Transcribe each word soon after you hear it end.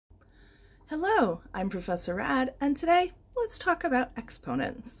Hello, I'm Professor Rad, and today let's talk about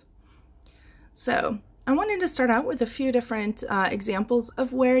exponents. So I wanted to start out with a few different examples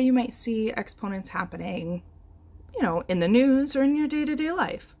of where you might see exponents happening, in the news or in your day-to-day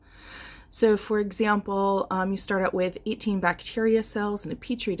life. So for example, you start out with 18 bacteria cells in a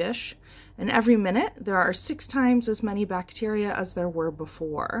petri dish, and every minute there are 6 times as many bacteria as there were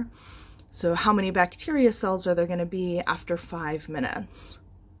before. So how many bacteria cells are there going to be after 5 minutes?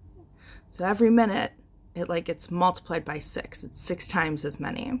 So every minute it gets multiplied by 6. It's 6 times as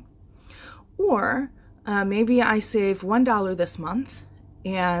many. Or maybe I save $1 this month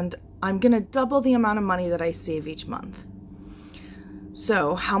and I'm going to double the amount of money that I save each month.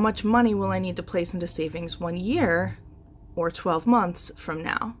 So how much money will I need to place into savings 1 year or 12 months from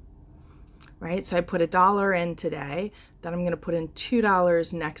now? Right? So I put $1 in today, then I'm going to put in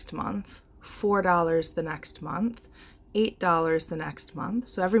 $2 next month, $4 the next month, $8 the next month.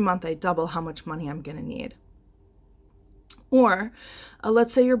 So every month I double how much money I'm going to need. Or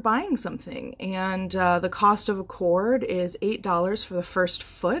let's say you're buying something and the cost of a cord is $8 for the first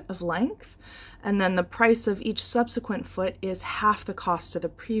foot of length, and then the price of each subsequent foot is half the cost of the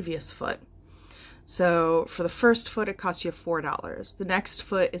previous foot. So for the first foot it costs you $4. The next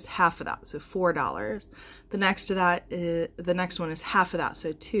foot is half of that, so $4. The next to that the next one is half of that,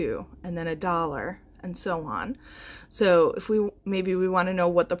 so $2, and then $1, and so on. So if maybe we want to know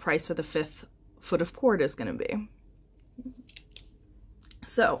what the price of the 5th foot of cord is going to be.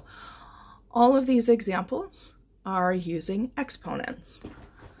 So all of these examples are using exponents.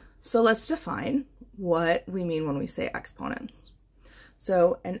 So let's define what we mean when we say exponents.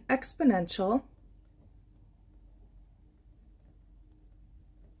 So an exponential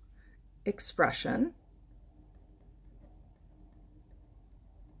expression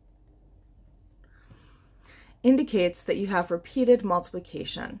indicates that you have repeated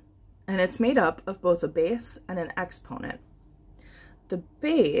multiplication, and it's made up of both a base and an exponent. The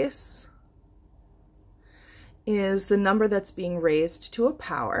base is the number that's being raised to a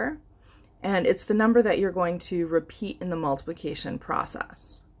power, and it's the number that you're going to repeat in the multiplication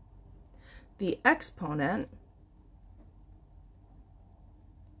process. The exponent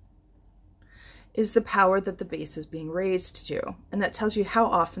is the power that the base is being raised to, and that tells you how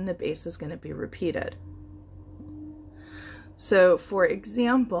often the base is going to be repeated. So for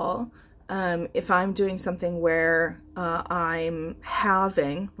example, if I'm doing something where I'm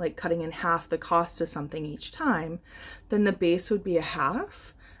halving, like cutting in half the cost of something each time, then the base would be a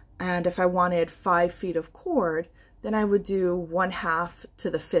half. And if I wanted 5 feet of cord, then I would do 1/2 to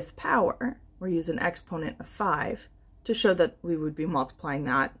the 5th power, or use an exponent of 5 to show that we would be multiplying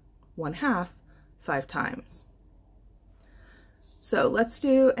that 1/2 5 times. So let's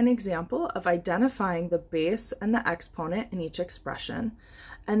do an example of identifying the base and the exponent in each expression,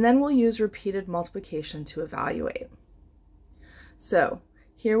 and then we'll use repeated multiplication to evaluate. So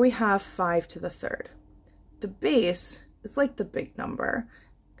here we have 5 to the 3rd. The base is like the big number.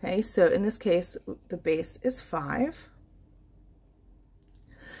 Okay, so in this case, the base is 5,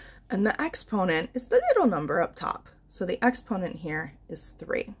 and the exponent is the little number up top. So the exponent here is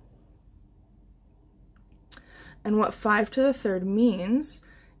 3. And what 5 to the 3rd means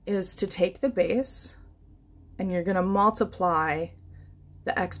is to take the base and you're going to multiply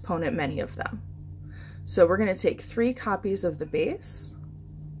the exponent, many of them. So we're going to take 3 copies of the base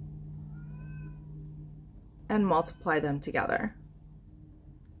and multiply them together.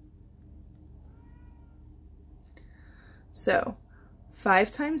 So 5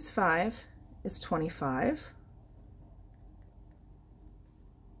 times 5 is 25.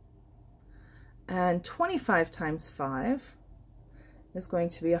 And 25 times 5 is going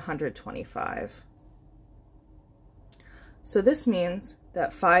to be 125. So this means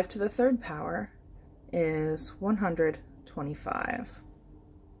that 5 to the 3rd power is 125.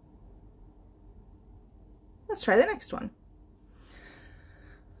 Let's try the next one.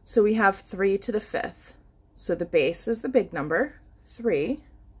 So we have 3 to the 5th. So the base is the big number, 3,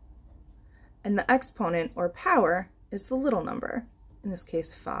 and the exponent or power is the little number, in this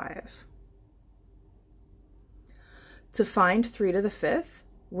case 5. To find 3 to the 5th,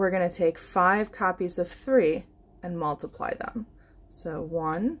 we're going to take 5 copies of 3 and multiply them. So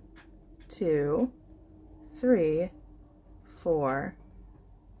 1, 2, 3, 4,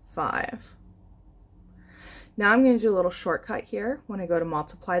 5. Now I'm going to do a little shortcut here. When I go to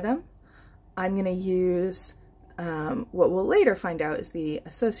multiply them, I'm going to use what we'll later find out is the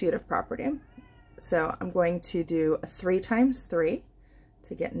associative property. So I'm going to do a 3 times 3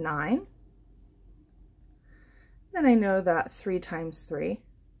 to get 9. Then I know that 3 times 3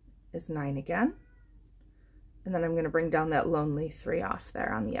 is 9 again. And then I'm going to bring down that lonely 3 off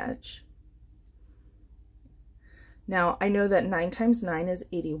there on the edge. Now I know that 9 times 9 is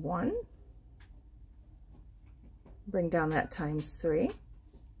 81. Bring down that times 3.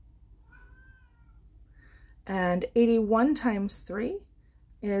 And 81 times 3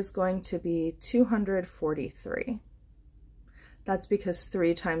 is going to be 243. That's because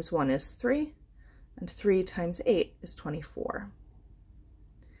 3 times 1 is 3, and 3 times 8 is 24.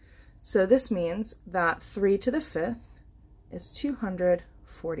 So this means that 3 to the 5th is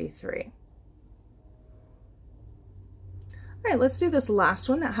 243. All right, let's do this last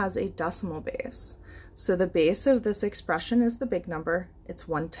one that has a decimal base. So the base of this expression is the big number, it's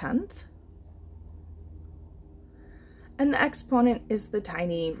 1/10. And the exponent is the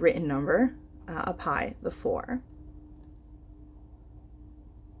tiny written number up high, the 4.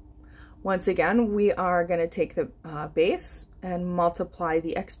 Once again, we are going to take the base and multiply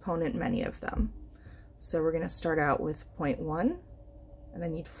the exponent many of them. So we're going to start out with 0.1, and I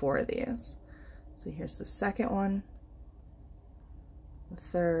need 4 of these. So here's the second one, the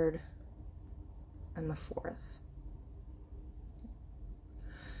third, and the fourth.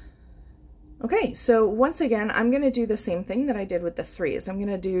 Okay, so once again, I'm going to do the same thing that I did with the 3s. I'm going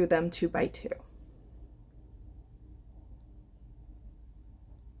to do them 2 by 2.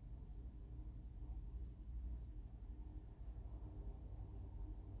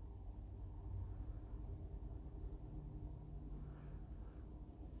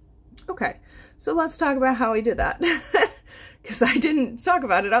 Okay, so let's talk about how we did that, because I didn't talk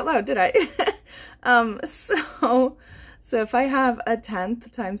about it out loud, did I? So if I have a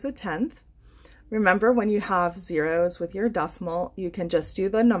 10th times a 10th, remember when you have zeros with your decimal, you can just do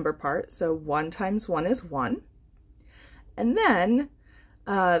the number part. So 1 times 1 is 1. And then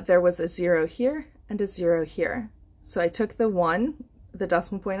there was a 0 here and a 0 here. So I took the 1, the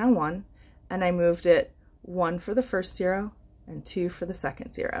decimal point on 1, and I moved it 1 for the first 0 and 2 for the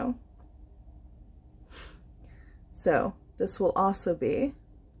second 0. So this will also be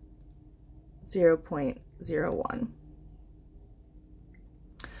 0.01.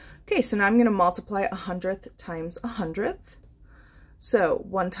 Okay, so now I'm going to multiply 100th times 100th. So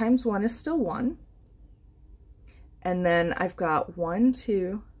 1 times 1 is still 1. And then I've got 1,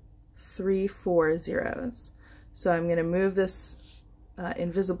 2, 3, 4 zeros. So I'm going to move this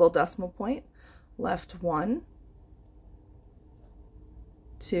invisible decimal point left 1,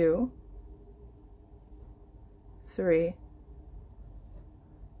 2, 3,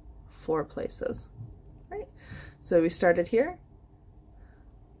 4 places. Right? So we started here.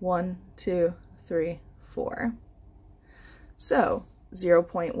 1, 2, 3, 4. So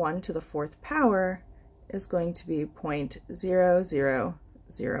 0.1 to the 4th power is going to be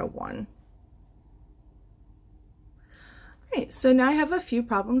 0.0001. Alright, so now I have a few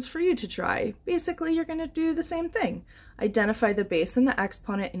problems for you to try. Basically, you're going to do the same thing. Identify the base and the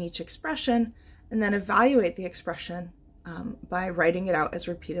exponent in each expression, and then evaluate the expression by writing it out as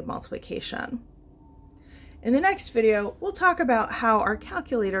repeated multiplication. In the next video, we'll talk about how our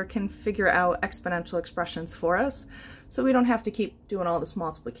calculator can figure out exponential expressions for us, so we don't have to keep doing all this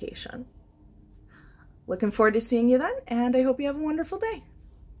multiplication. Looking forward to seeing you then, and I hope you have a wonderful day.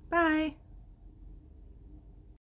 Bye!